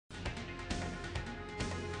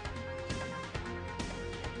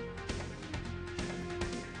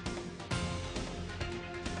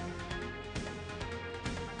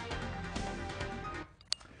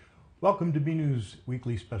Welcome to BNEWS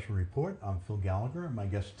Weekly Special Report. I'm Phil Gallagher, and my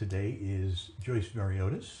guest today is Joyce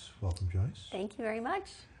Vyriotes. Welcome, Joyce. Thank you very much.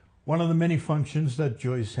 One of the many functions that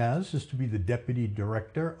Joyce has is to be the Deputy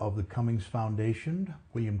Director of the Cummings Foundation,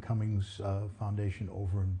 William Cummings Foundation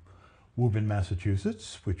over in Woburn,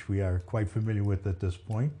 Massachusetts, which we are quite familiar with at this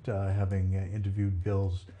point, having interviewed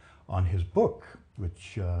Bill on his book,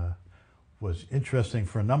 which was interesting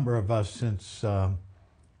for a number of us since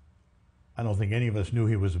I don't think any of us knew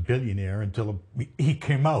he was a billionaire until he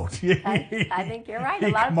came out. I think you're right. A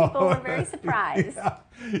lot of people were very surprised. Yeah.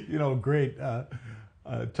 You know, great.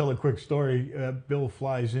 Tell a quick story. Bill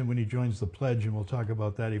flies in when he joins the pledge, and we'll talk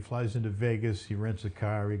about that. He flies into Vegas, he rents a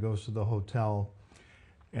car, he goes to the hotel,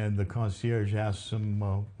 and the concierge asks him,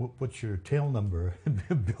 what's your tail number? And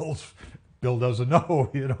Bill doesn't know,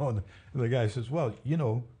 you know. And the guy says, well, you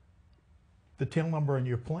know, the tail number on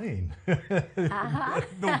your plane. Bill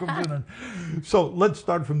comes in so let's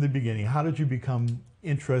start from the beginning. How did you become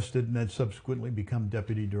interested and then subsequently become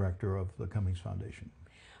Deputy Director of the Cummings Foundation?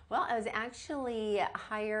 Well, I was actually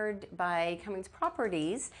hired by Cummings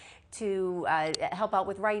Properties to help out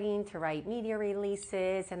with writing, to write media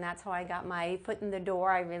releases, and that's how I got my foot in the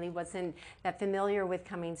door. I really wasn't that familiar with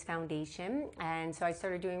Cummings Foundation, and so I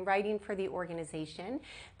started doing writing for the organization.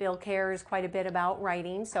 Bill cares quite a bit about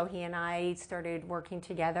writing, so he and I started working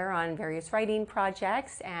together on various writing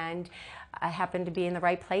projects, and I happened to be in the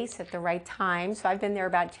right place at the right time. So I've been there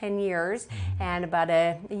about 10 years, and about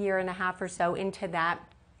a year and a half or so into that,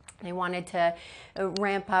 they wanted to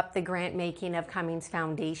ramp up the grant making of Cummings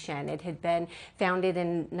Foundation. It had been founded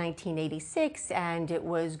in 1986 and it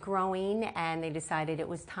was growing, and they decided it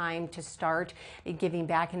was time to start giving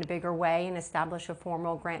back in a bigger way and establish a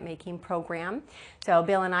formal grant making program. So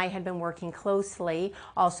Bill and I had been working closely.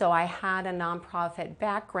 Also, I had a nonprofit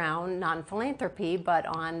background, not in philanthropy, but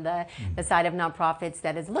on the side of nonprofits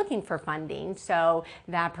that is looking for funding. So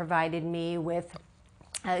that provided me with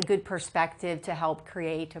a good perspective to help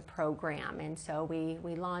create a program. And so we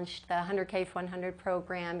launched the 100K for 100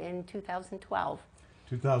 program in 2012.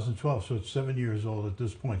 2012, so it's 7 years old at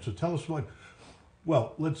this point. So tell us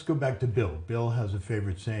well, let's go back to Bill. Bill has a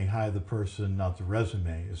favorite saying, hire the person, not the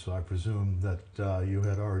resume. So I presume that you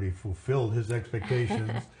had already fulfilled his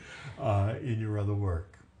expectations in your other work.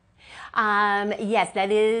 Yes,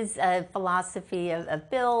 that is a philosophy of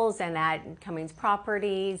Bill's and at Cummings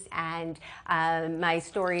Properties, and my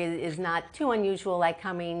story is not too unusual like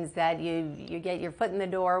Cummings, that you get your foot in the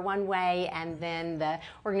door one way, and then the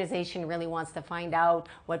organization really wants to find out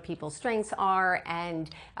what people's strengths are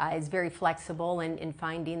and is very flexible in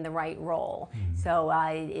finding the right role. So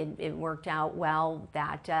it worked out well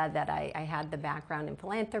that I had the background in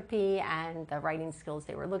philanthropy and the writing skills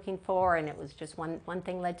they were looking for, and it was just one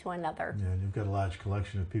thing led to another. Yeah, and you've got a large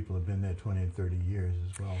collection of people who have been there 20 and 30 years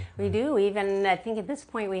as well. We do. Even, I think at this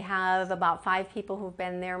point we have about 5 people who've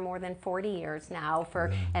been there more than 40 years now.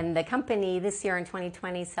 And the company this year in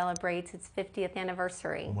 2020 celebrates its 50th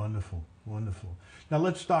anniversary. Wonderful, wonderful. Now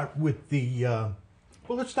let's start with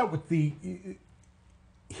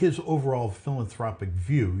his overall philanthropic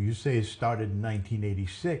view. You say it started in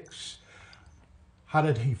 1986. How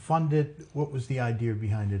did he fund it? What was the idea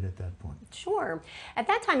behind it at that point? Sure. At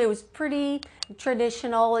that time, it was pretty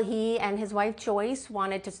traditional. He and his wife, Joyce,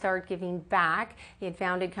 wanted to start giving back. He had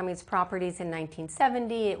founded Cummings Properties in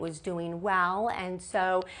 1970. It was doing well. And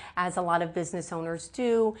so, as a lot of business owners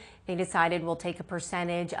do, they decided we'll take a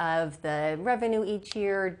percentage of the revenue each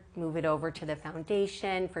year, move it over to the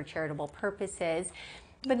foundation for charitable purposes.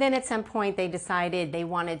 But then at some point, they decided they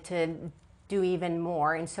wanted to do even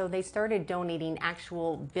more, and so they started donating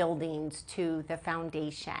actual buildings to the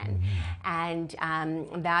foundation, and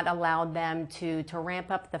that allowed them to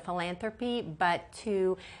ramp up the philanthropy, but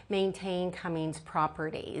to maintain Cummings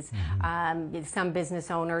Properties. Some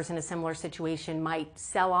business owners in a similar situation might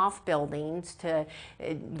sell off buildings to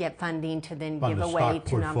get funding to then give away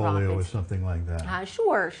to nonprofits. Portfolio or something like that.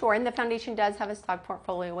 Sure, and the foundation does have a stock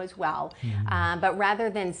portfolio as well. But rather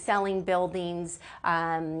than selling buildings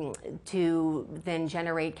to then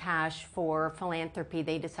generate cash for philanthropy,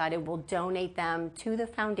 they decided we'll donate them to the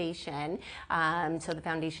foundation. So the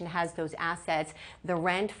foundation has those assets. The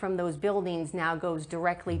rent from those buildings now goes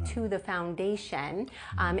directly to the foundation,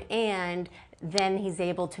 and then he's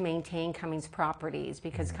able to maintain Cummings Properties,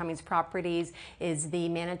 because Cummings Properties is the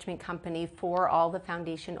management company for all the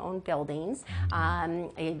foundation-owned buildings.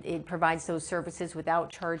 It provides those services without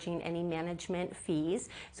charging any management fees.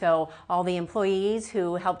 So all the employees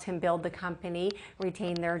who helped him build the company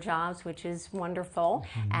retain their jobs, which is wonderful.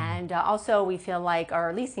 And also we feel like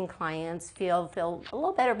our leasing clients feel a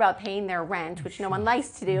little better about paying their rent, which no one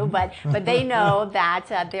likes to do, but they know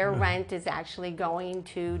that their rent is actually going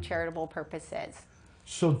to charitable purposes.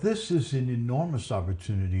 So this is an enormous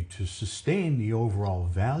opportunity to sustain the overall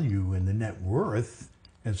value and the net worth,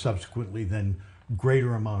 and subsequently then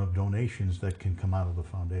greater amount of donations that can come out of the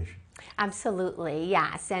foundation. Absolutely,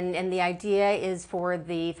 yes. And the idea is for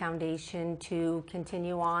the foundation to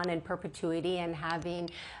continue on in perpetuity, and having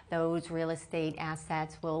those real estate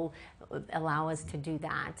assets will allow us to do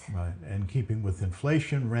that. Right, and keeping with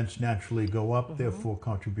inflation, rents naturally go up, therefore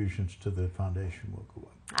contributions to the foundation will go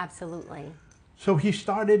up. Absolutely. So he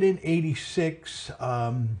started in '86.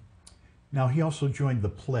 Now he also joined the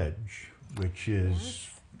Pledge, which is,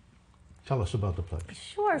 tell us about the Pledge.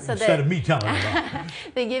 Sure. So instead of me telling about it.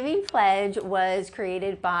 The Giving Pledge was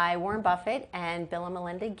created by Warren Buffett and Bill and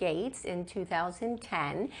Melinda Gates in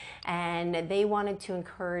 2010, and they wanted to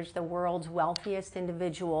encourage the world's wealthiest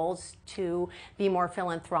individuals to be more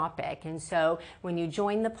philanthropic. And so when you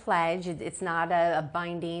join the Pledge, it's not a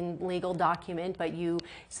binding legal document, but you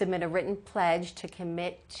submit a written pledge to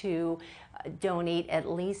commit to donate at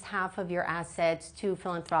least half of your assets to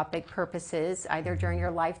philanthropic purposes, either during your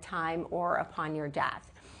lifetime or upon your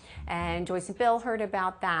death. And Joyce and Bill heard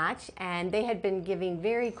about that, and they had been giving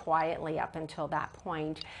very quietly up until that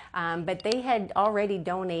point, but they had already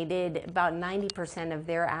donated about 90% of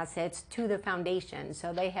their assets to the foundation,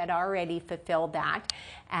 so they had already fulfilled that.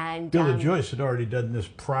 And Bill and Joyce had already done this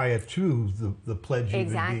prior to the Pledge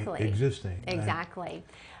even existing. Right? Exactly.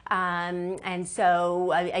 And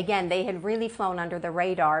so, again, they had really flown under the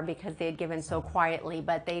radar because they had given so quietly,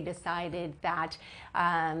 but they decided that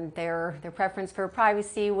their preference for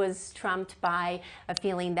privacy was trumped by a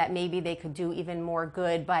feeling that maybe they could do even more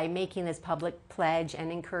good by making this public pledge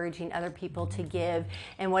and encouraging other people to give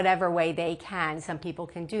in whatever way they can. Some people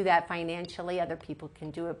can do that financially, other people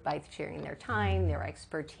can do it by sharing their time, their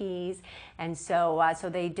expertise, and so so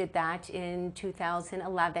they did that in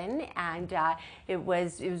 2011, and it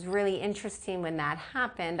was really interesting when that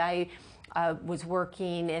happened. I was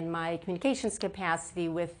working in my communications capacity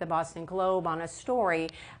with the Boston Globe on a story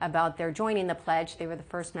about their joining the Pledge. They were the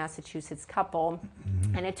first Massachusetts couple.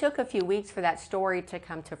 And it took a few weeks for that story to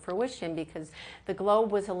come to fruition, because the Globe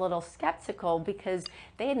was a little skeptical because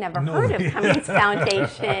they had never heard of Cummings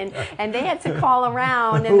Foundation, and they had to call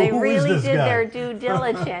around, and they really did their due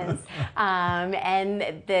diligence.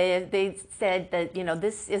 And they said that, you know,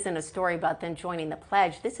 this isn't a story about them joining the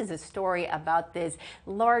Pledge. This is a story about this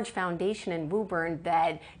large foundation in Woburn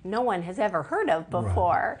that no one has ever heard of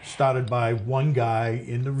before. Right. Started by one guy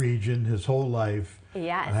in the region his whole life.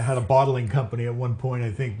 Yes. I had a bottling company at one point,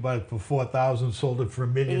 I think, but for 4,000, sold it for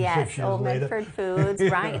 $1 million 6 years Old later. Medford Foods,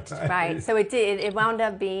 right, right. So it wound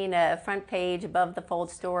up being a front page above the fold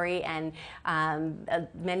story, and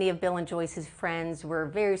many of Bill and Joyce's friends were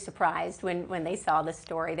very surprised when they saw the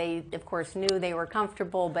story. They, of course, knew they were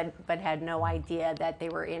comfortable, but had no idea that they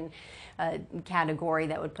were in a category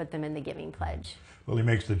that would put them in the Giving Pledge. Well, he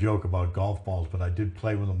makes the joke about golf balls, but I did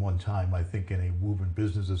play with him one time, I think, in a Woburn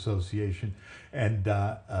Business Association and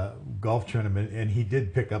golf tournament, and he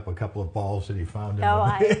did pick up a couple of balls that he found in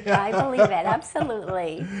I believe it,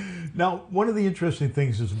 absolutely. Now, one of the interesting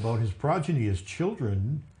things is about his progeny, his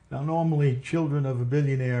children. Now, normally children of a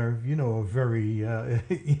billionaire, you know, are very,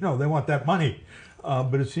 you know, they want that money.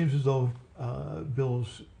 But it seems as though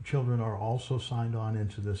Bill's children are also signed on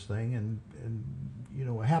into this thing and you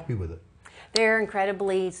know, are happy with it. They're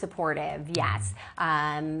incredibly supportive, yes.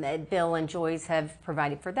 Bill and Joyce have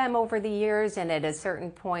provided for them over the years, and at a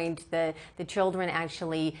certain point, the children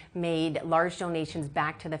actually made large donations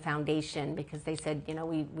back to the foundation because they said, you know,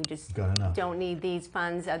 we just don't need these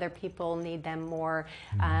funds. Other people need them more.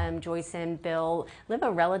 Joyce and Bill live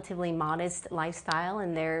a relatively modest lifestyle,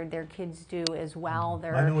 and their kids do as well.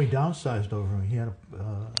 I know he downsized over him. He had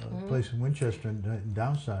a place in Winchester and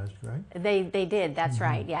downsized, right? They did, that's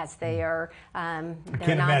right, yes. They are I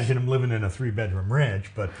can't imagine him living in a 3-bedroom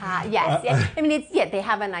ranch, but yes, I mean, they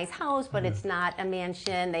have a nice house, but it's not a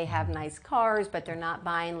mansion. They have nice cars, but they're not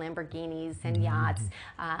buying Lamborghinis and yachts.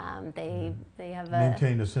 They have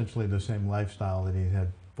maintain essentially the same lifestyle that he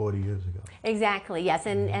had 40 years ago. Exactly, yes,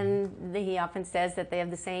 and he often says that they have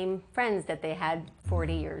the same friends that they had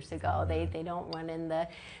 40 years ago. They don't run in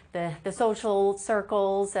the social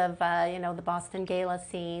circles of you know, the Boston gala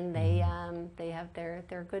scene. They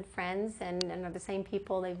they're good friends and are the same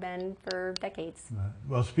people they've been for decades.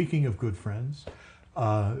 Well, speaking of good friends,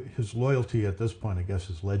 his loyalty at this point, I guess,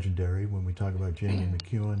 is legendary when we talk about Jamie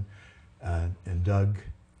McEwen and Doug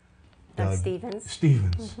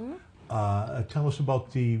Stevens. Tell us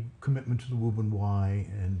about the commitment to the Woburn Y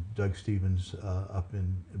and Doug Stevens up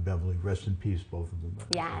in Beverly. Rest in peace, both of them.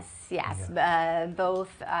 Yes. Yeah.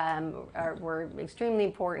 Both were extremely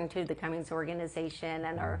important to the Cummings organization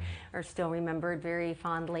and are still remembered very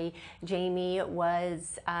fondly. Jamie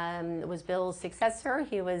was Bill's successor.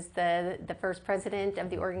 He was the first president of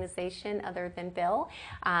the organization other than Bill.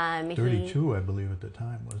 32, I believe, at the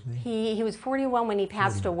time, wasn't he? He was 41 when he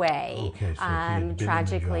passed away. Okay, so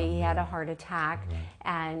tragically, he had a heart attack,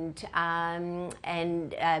 right.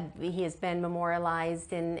 and he has been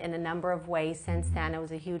memorialized in a number of ways since then. It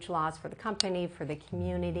was a huge loss for the company, for the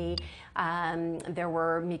community. There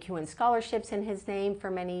were McEwen scholarships in his name for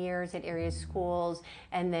many years at area schools,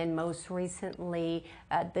 and then most recently,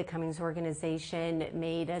 the Cummings organization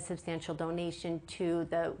made a substantial donation to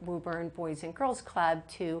the Woburn Boys and Girls Club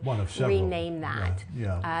to rename that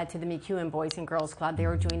to the McEwen Boys and Girls Club. They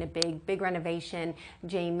were doing a big renovation.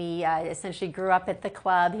 Jamie essentially grew up at the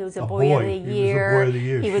club. He was a boy of the year.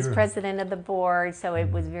 He was president of the board, so it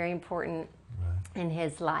was very important in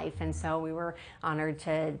his life, and so we were honored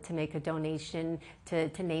to make a donation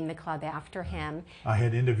to name the club after him. I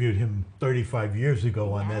had interviewed him 35 years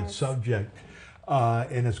ago on that subject,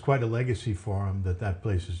 and it's quite a legacy for him. That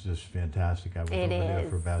place is just fantastic. I was over there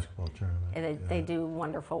for a basketball tournament. They do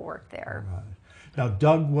wonderful work there. Right. Now,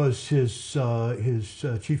 Doug was his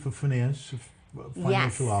chief of finance.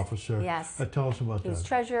 Financial officer. Yes. Tell us about that. He was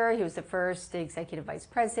treasurer. He was the first executive vice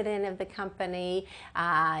president of the company.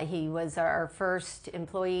 He was our first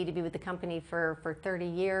employee to be with the company for 30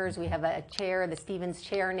 years. We have a chair, the Stevens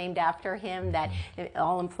chair, named after him that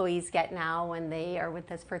all employees get now when they are with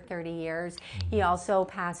us for 30 years. He also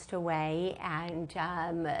passed away, and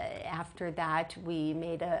after that we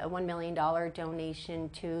made a $1 million donation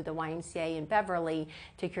to the YMCA in Beverly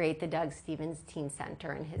to create the Doug Stevens Teen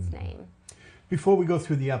Center in his name. Before we go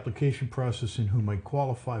through the application process and who might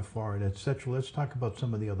qualify for it, etc., let's talk about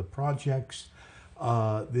some of the other projects.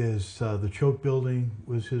 There's the Choate Building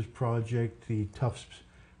was his project. The Tufts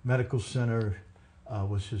Medical Center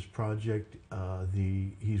was his project.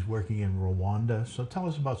 He's working in Rwanda. So tell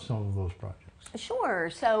us about some of those projects. Sure.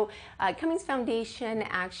 So Cummings Foundation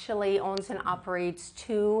actually owns and operates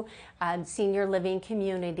two senior living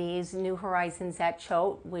communities, New Horizons at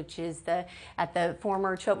Choate, which is at the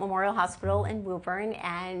former Choate Memorial Hospital in Woburn,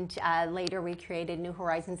 and later we created New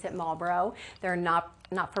Horizons at Marlborough. They're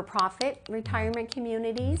not-for-profit retirement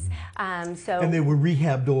communities. And they were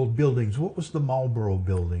rehabbed old buildings. What was the Marlborough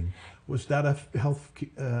building? Was that a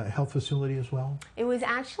health facility as well? It was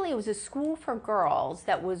a school for girls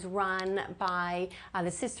that was run by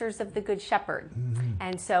the Sisters of the Good Shepherd.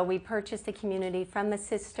 And so we purchased the community from the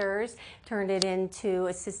sisters, turned it into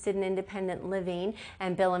assisted and independent living,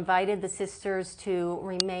 and Bill invited the sisters to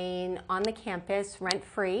remain on the campus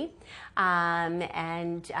rent-free.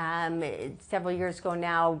 Several years ago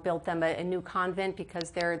now built them a new convent because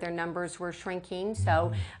their numbers were shrinking.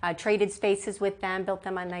 So traded spaces with them, built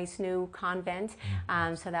them a nice new convent.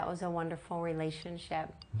 So that was a wonderful relationship.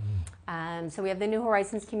 So we have the New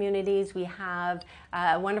Horizons communities. We have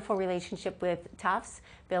a wonderful relationship with Tufts.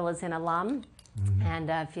 Bill is an alum. And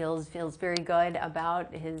feels very good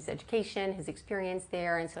about his education, his experience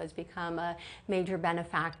there, and so has become a major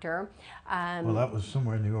benefactor. Well, that was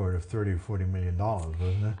somewhere in the order of $30 or $40 million,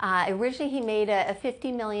 wasn't it? Originally, he made a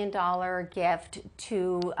 $50 million gift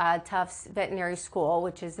to Tufts Veterinary School,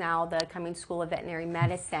 which is now the Cummings School of Veterinary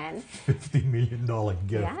Medicine. $50 million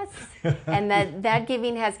gift. Yes, and that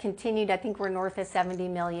giving has continued. I think we're north of $70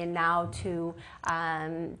 million now to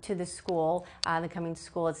the school, the Cummings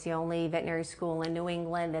School. It's the only veterinary school in New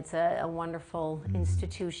England. It's a wonderful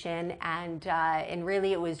institution, and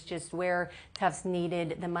really it was just where Tufts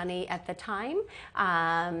needed the money at the time,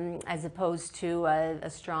 as opposed to a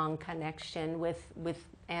strong connection with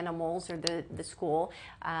animals or the school.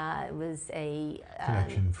 It was a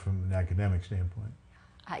connection from an academic standpoint.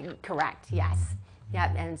 Correct. Yes.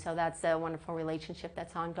 Yeah, and so that's a wonderful relationship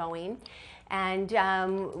that's ongoing. And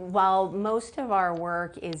while most of our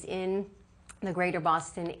work is in the greater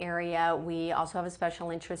Boston area. We also have a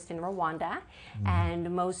special interest in Rwanda, and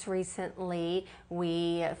most recently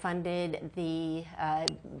we funded the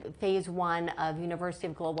phase 1 of University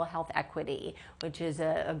of Global Health Equity, which is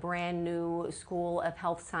a brand new school of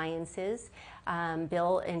health sciences.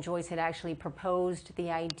 Bill and Joyce had actually proposed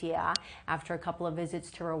the idea after a couple of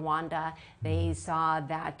visits to Rwanda. They saw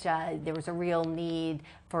that there was a real need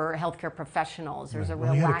for healthcare professionals. There's a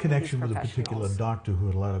real he had a lack of these connection with a particular professionals. doctor who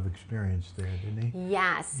had a lot of experience there, didn't he?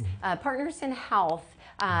 Yes, Partners in Health,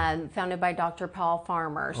 founded by Dr. Paul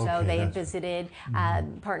Farmer. So Okay, they had that's- visited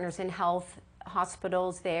Partners in Health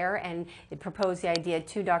hospitals there, and it proposed the idea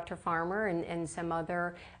to Dr. Farmer and some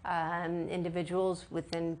other individuals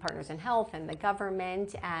within Partners in Health and the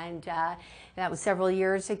government, and that was several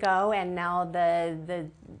years ago, and now the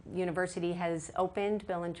university has opened.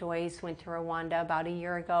 Bill and Joyce went to Rwanda about a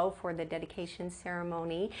year ago for the dedication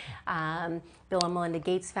ceremony. Bill and Melinda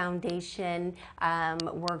Gates Foundation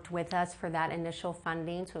worked with us for that initial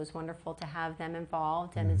funding, so it was wonderful to have them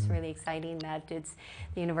involved, and it's really exciting that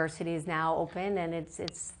the university is now open and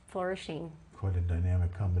it's flourishing. Quite a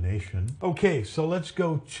dynamic combination. Okay, so let's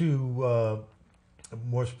go to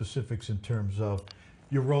more specifics in terms of,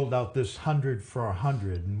 you rolled out this 100 for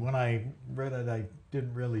 100, and when I read it, I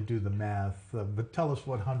didn't really do the math, but tell us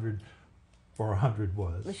what 100 for 100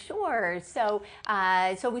 was. Sure. So,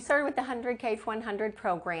 so we started with the 100K for 100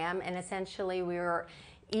 program, and essentially we were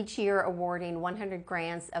each year awarding 100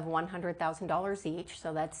 grants of $100,000 each,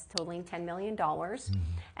 so that's totaling $10 million.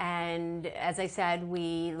 And as I said,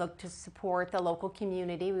 we look to support the local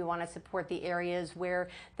community. We want to support the areas where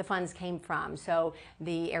the funds came from. So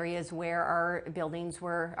the areas where our buildings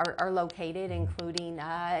are located, including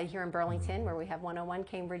here in Burlington, where we have 101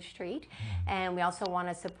 Cambridge Street. And we also want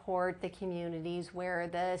to support the communities where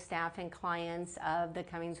the staff and clients of the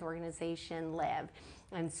Cummings organization live.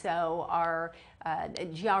 And so our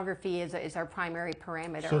geography is our primary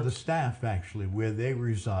parameter. So the staff, actually, where they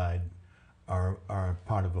reside, are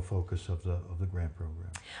part of a focus of the grant program.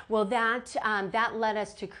 Well, that led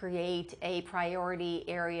us to create a priority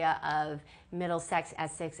area of Middlesex,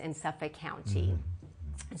 Essex, and Suffolk County.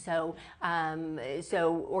 So,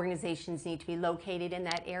 so organizations need to be located in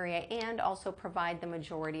that area and also provide the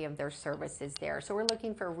majority of their services there. So we're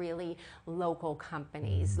looking for really local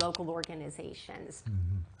companies, local organizations.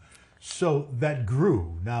 So that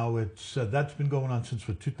grew. Now it's that's been going on since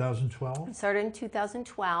what, 2012? It started in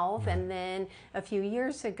 2012, and then a few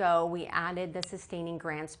years ago we added the Sustaining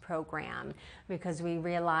Grants program because we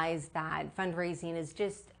realized that fundraising is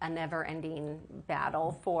just a never-ending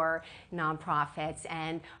battle for nonprofits.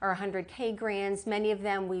 And our 100K grants, many of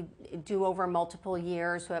them we do over multiple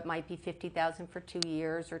years, so it might be $50,000 for 2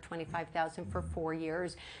 years or $25,000 for 4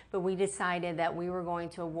 years. But we decided that we were going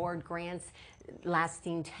to award grants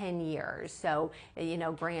lasting 10 years. So, you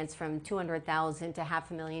know, grants from $200,000 to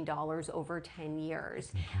 $500,000 over 10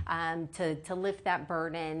 years to lift that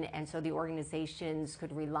burden, and so the organizations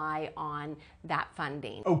could rely on that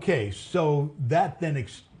funding. Okay, so that then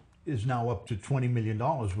is now up to $20 million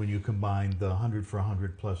when you combine the 100 for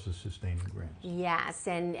 100 plus the sustaining grants. Yes,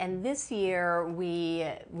 and this year we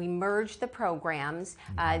merged the programs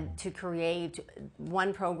to create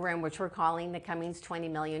one program, which we're calling the Cummings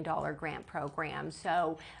 $20 million grant program.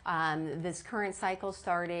 So this current cycle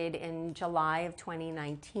started in July of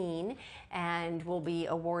 2019, and we'll be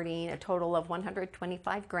awarding a total of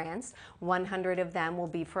 125 grants. 100 of them will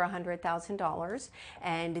be for $100,000,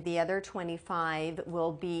 and the other 25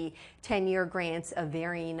 will be 10-year grants of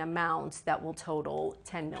varying amounts that will total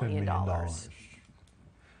 $10 million.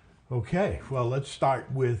 Okay, well, let's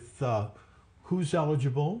start with who's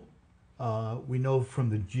eligible. We know from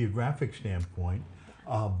the geographic standpoint,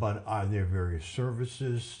 but are there various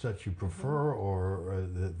services that you prefer or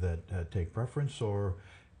that take preference, or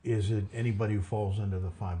is it anybody who falls under the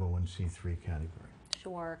 501c3 category?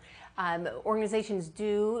 Sure. Organizations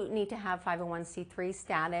do need to have 501c3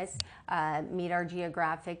 status, meet our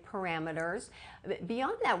geographic parameters.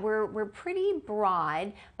 Beyond that, we're pretty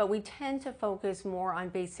broad, but we tend to focus more on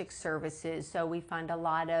basic services. So we fund a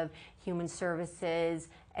lot of human services,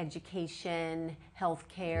 education,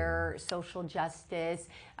 healthcare, social justice.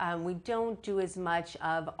 We don't do as much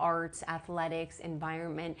of arts, athletics,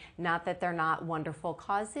 environment. Not that they're not wonderful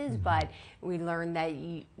causes, but we learned that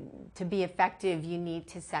to be effective, you need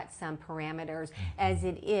to set some parameters. As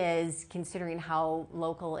it is, considering how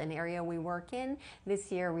local an area we work in,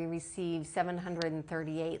 this year we received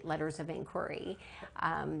 738 letters of inquiry.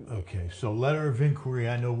 Okay, so letter of inquiry,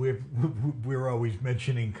 I know we're always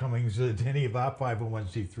mentioning Cummings at any of our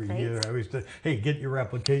 501c3 Right. here. I always say, hey, get your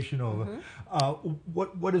application over.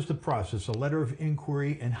 What is the process? A letter of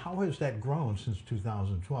inquiry, and how has that grown since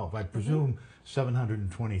 2012? I presume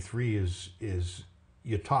 723 is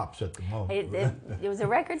your tops at the moment. It was a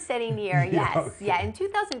record-setting year, yes. okay. Yeah, in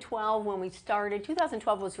 2012 when we started,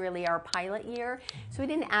 2012 was really our pilot year, so we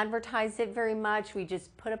didn't advertise it very much. We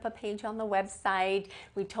just put up a page on the website.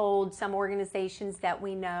 We told some organizations that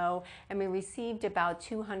we know, and we received about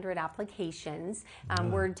 200 applications.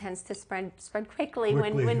 Word tends to spread quickly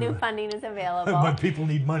when new funding is available. When people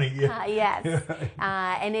need money, yeah. Yes,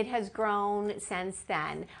 and it has grown since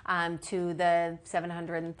then to the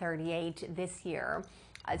 738 this year.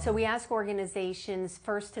 So we ask organizations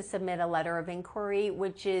first to submit a letter of inquiry,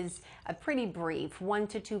 which is a pretty brief, 1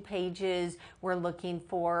 to 2 pages. We're looking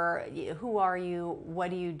for who are you,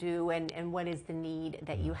 what do you do, and what is the need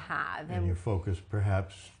that you have. And your focus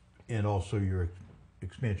perhaps, and also your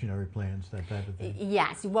expansionary plans, that type of thing?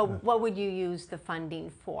 Yes. What would you use the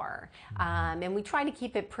funding for? And we try to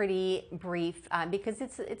keep it pretty brief because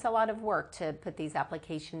it's a lot of work to put these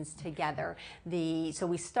applications together. So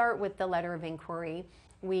we start with the letter of inquiry.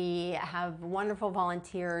 We have wonderful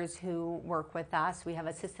volunteers who work with us. We have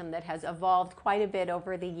a system that has evolved quite a bit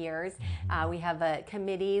over the years. We have a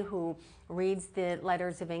committee who reads the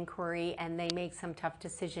letters of inquiry, and they make some tough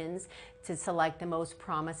decisions to select the most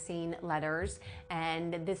promising letters.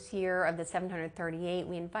 And this year of the 738,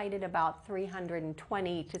 we invited about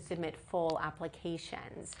 320 to submit full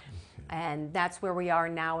applications. And that's where we are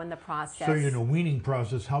now in the process. So you're in a weaning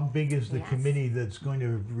process. How big is the Yes. committee that's going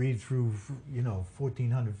to read through,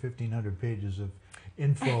 1,400, 1,500 pages of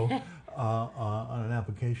info on an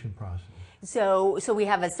application process? So we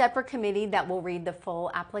have a separate committee that will read the full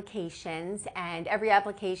applications, and every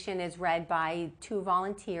application is read by 2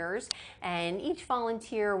 volunteers, and each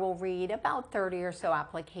volunteer will read about 30 or so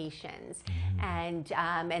applications. And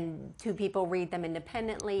 2 people read them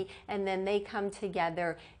independently, and then they come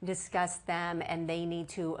together, discuss them, and they need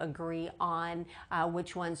to agree on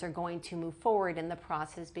which ones are going to move forward in the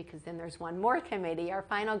process, because then there's one more committee, our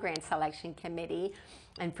final grant selection committee.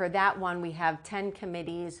 And for that one, we have 10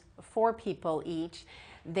 committees, 4 people each.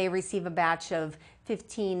 They receive a batch of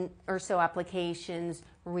 15 or so applications,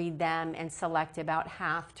 read them, and select about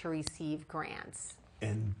half to receive grants.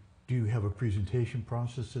 And do you have a presentation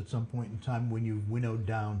process at some point in time when you winnow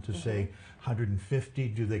down to say 150?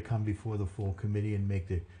 Do they come before the full committee and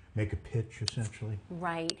make a pitch essentially?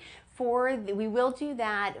 Right. We will do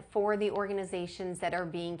that for the organizations that are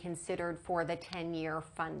being considered for the 10-year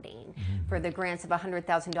funding. For the grants of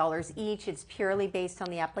 $100,000 each, it's purely based on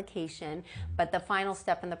the application, but the final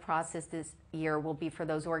step in the process this year will be for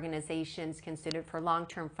those organizations considered for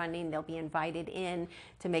long-term funding. They'll be invited in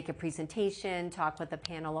to make a presentation, talk with a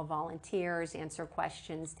panel of volunteers, answer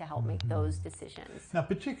questions to help make those decisions. Now,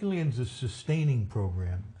 particularly in the sustaining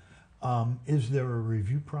program, is there a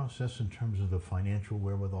review process in terms of the financial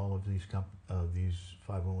wherewithal of these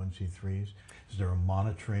 501c3s? Is there a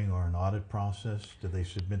monitoring or an audit process? Do they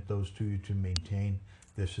submit those to you to maintain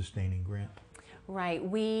their sustaining grant? Right.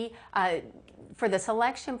 For the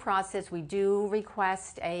selection process, we do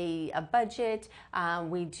request a budget.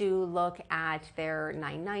 We do look at their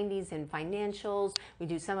 990s and financials. We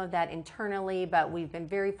do some of that internally, but we've been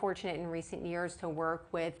very fortunate in recent years to work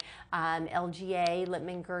with LGA,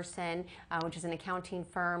 Lippman Gerson, which is an accounting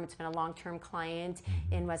firm. It's been a long-term client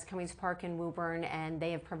in West Cummings Park and Woburn, and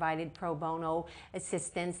they have provided pro bono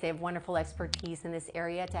assistance. They have wonderful expertise in this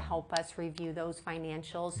area to help us review those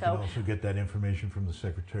financials. You can also get that information from the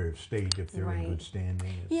Secretary of State if they're in good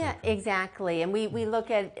standing. Yeah, exactly. And we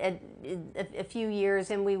look at a few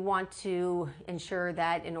years, and we want to ensure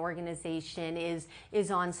that an organization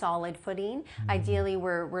is on solid footing. Ideally,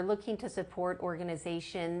 we're looking to support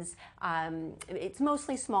organizations. It's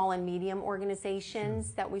mostly small and medium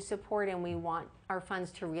organizations that we support, and we want our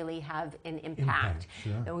funds to really have an impact.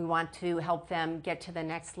 And we want to help them get to the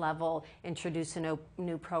next level, introduce a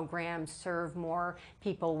new program, serve more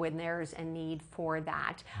people when there's a need for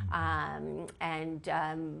that.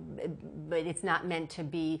 But it's not meant to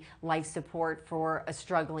be life support for a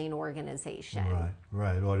struggling organization.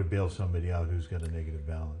 Right, or to bail somebody out who's got a negative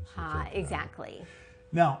balance. Exactly.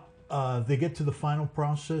 Now, they get to the final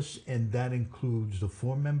process, and that includes the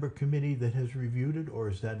 4-member committee that has reviewed it, or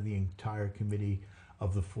is that the entire committee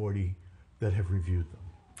of the 40 that have reviewed them?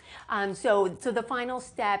 So the final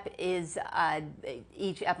step is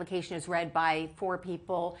each application is read by 4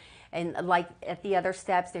 people, and like at the other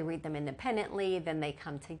steps, they read them independently. Then they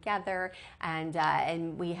come together,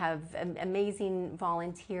 and we have amazing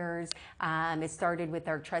volunteers. It started with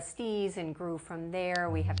our trustees and grew from there.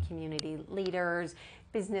 We have community leaders,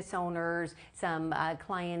 business owners, some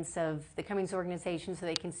clients of the Cummings organization, so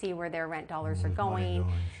they can see where their rent dollars are going,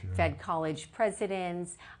 sure. Fed college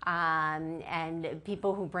presidents, and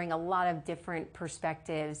people who bring a lot of different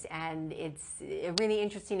perspectives, and it's a really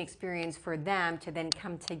interesting experience for them to then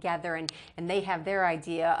come together, and they have their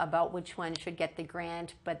idea about which one should get the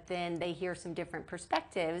grant, but then they hear some different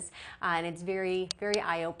perspectives, and it's very, very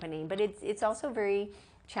eye-opening, but it's also very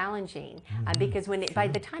challenging because by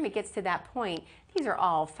the time it gets to that point, these are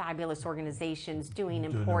all fabulous organizations doing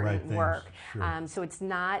important work. Sure. So it's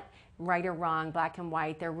not right or wrong, black and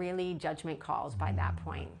white. They're really judgment calls by that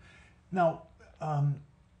point. Now,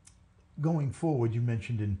 going forward, you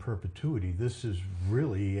mentioned in perpetuity. This is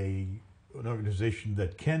really an organization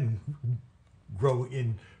that can grow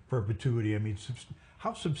in perpetuity. I mean,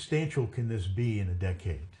 how substantial can this be in a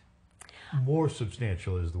decade? More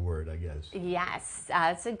substantial is the word, I guess. Yes,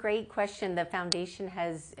 it's a great question. The foundation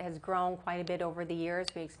has grown quite a bit over the years.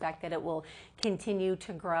 We expect that it will continue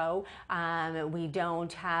to grow. We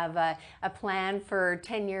don't have a plan for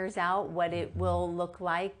 10 years out what it will look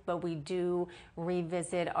like, but we do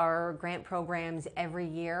revisit our grant programs every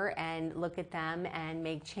year and look at them and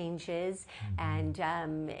make changes and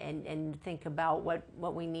think about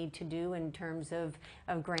what we need to do in terms of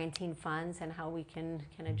granting funds and how we can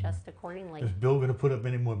adjust accordingly. Is Bill going to put up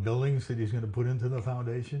any more buildings that he's going to put into the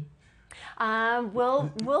foundation?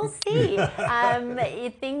 We'll see.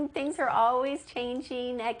 Things are always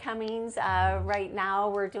changing at Cummings. Right now,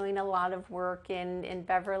 we're doing a lot of work in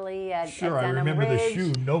Beverly at Sure, Denham I remember Ridge.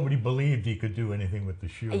 the shoe. Nobody believed he could do anything with the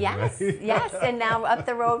shoe. Yes, right? yes. And now up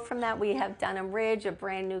the road from that, we have Denham Ridge, a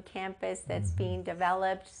brand new campus that's being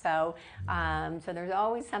developed. So, so there's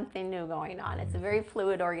always something new going on. It's a very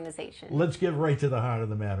fluid organization. Let's get right to the heart of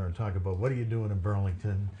the matter and talk about what are you doing in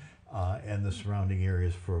Burlington and the surrounding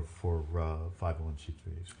areas for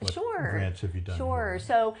 501c3s. What grants have you done? Sure. Here?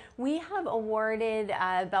 So we have awarded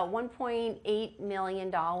about $1.8 million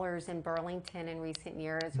in Burlington in recent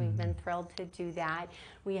years. We've been thrilled to do that.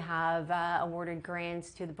 We have awarded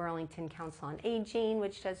grants to the Burlington Council on Aging,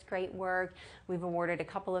 which does great work. We've awarded a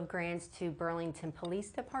couple of grants to Burlington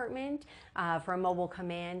Police Department for a mobile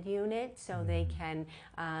command unit so they can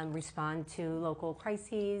respond to local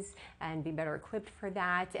crises and be better equipped for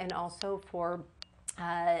that, and also for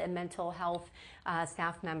a mental health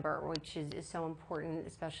staff member, which is so important,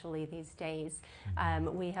 especially these days.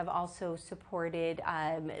 We have also supported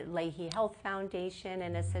Leahy Health Foundation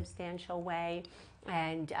in a substantial way.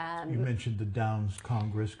 And you mentioned the Downs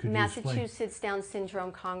Congress. Could Massachusetts Down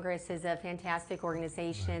Syndrome Congress is a fantastic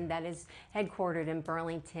organization that is headquartered in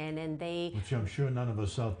Burlington, and which I'm sure none of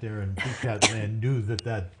us out there in BCAT land knew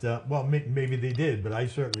that well, maybe they did, but I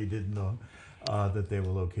certainly didn't know that they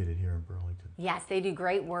were located here in Burlington. Yes, they do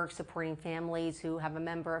great work supporting families who have a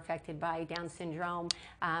member affected by Down syndrome,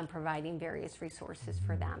 providing various resources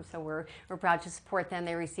for them. So we're proud to support them.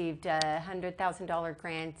 They received a $100,000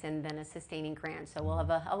 grant and then a sustaining grant. So we'll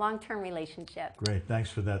have a long-term relationship. Great,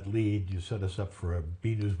 thanks for that lead. You set us up for a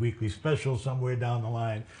BNEWS Weekly special somewhere down the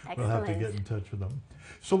line. Excellent. We'll have to get in touch with them.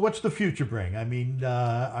 So what's the future bring? I mean,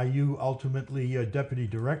 are you ultimately a deputy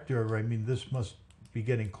director? I mean, this must be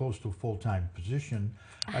getting close to a full-time position.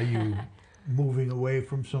 Are you moving away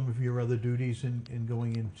from some of your other duties and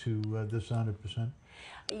going into this 100%?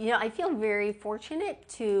 You know, I feel very fortunate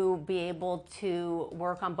to be able to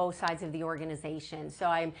work on both sides of the organization. So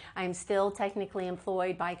I'm still technically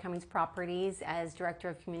employed by Cummings Properties as Director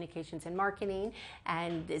of Communications and Marketing,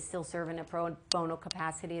 and still serve in a pro bono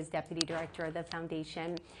capacity as Deputy Director of the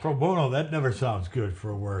Foundation. Pro bono, that never sounds good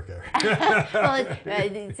for a worker. Well,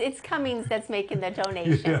 it's Cummings that's making the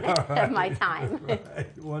donation of my time.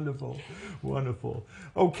 Right. Wonderful, wonderful.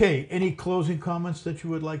 Okay, any closing comments that you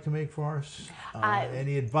would like to make for us?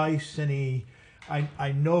 Any advice?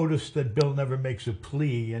 I noticed that Bill never makes a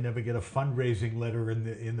plea. I never get a fundraising letter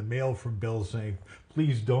in the mail from Bill saying,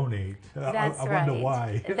 please donate. That's I right. wonder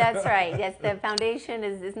why. That's right. Yes, the foundation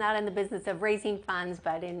is not in the business of raising funds,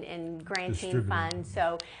 but in granting funds.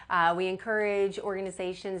 So we encourage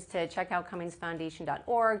organizations to check out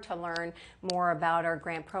cummingsfoundation.org to learn more about our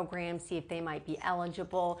grant program, see if they might be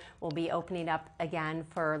eligible. We'll be opening up again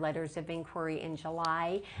for letters of inquiry in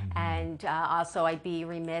July. And also, I'd be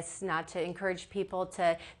remiss not to encourage people people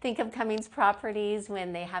to think of Cummings Properties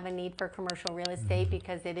when they have a need for commercial real estate,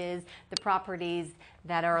 because it is the properties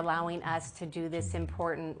that are allowing us to do this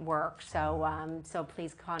important work. So, so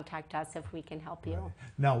please contact us if we can help you. Right.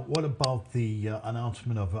 Now, what about the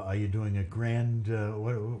announcement of, are you doing a grand,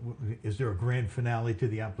 is there a grand finale to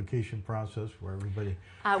the application process where everybody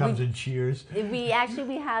comes and cheers? We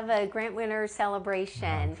have a grant winner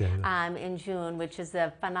celebration Okay. in June, which is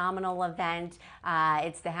a phenomenal event.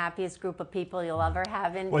 It's the happiest group of people you'll ever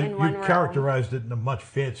have in one room. You characterized it in a much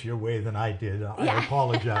fancier way than I did. I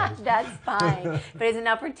apologize. That's fine. But it's an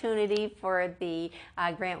opportunity for the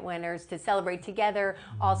grant winners to celebrate together,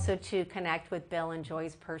 also to connect with Bill and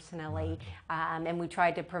Joyce personally. And we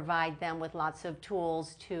tried to provide them with lots of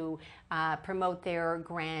tools to promote their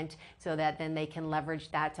grant, so that then they can leverage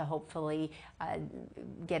that to hopefully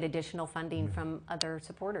get additional funding from other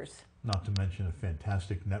supporters. Not to mention a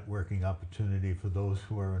fantastic networking opportunity for those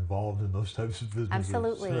who are involved in those types of businesses.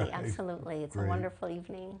 Absolutely, Right. absolutely. It's Great. a wonderful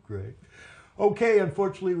evening. Great. Okay,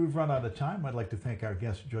 unfortunately, we've run out of time. I'd like to thank our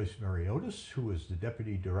guest, Joyce Vyriotes, who is the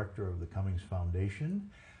Deputy Director of the Cummings Foundation.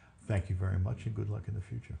 Thank you very much, and good luck in the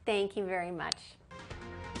future. Thank you very much.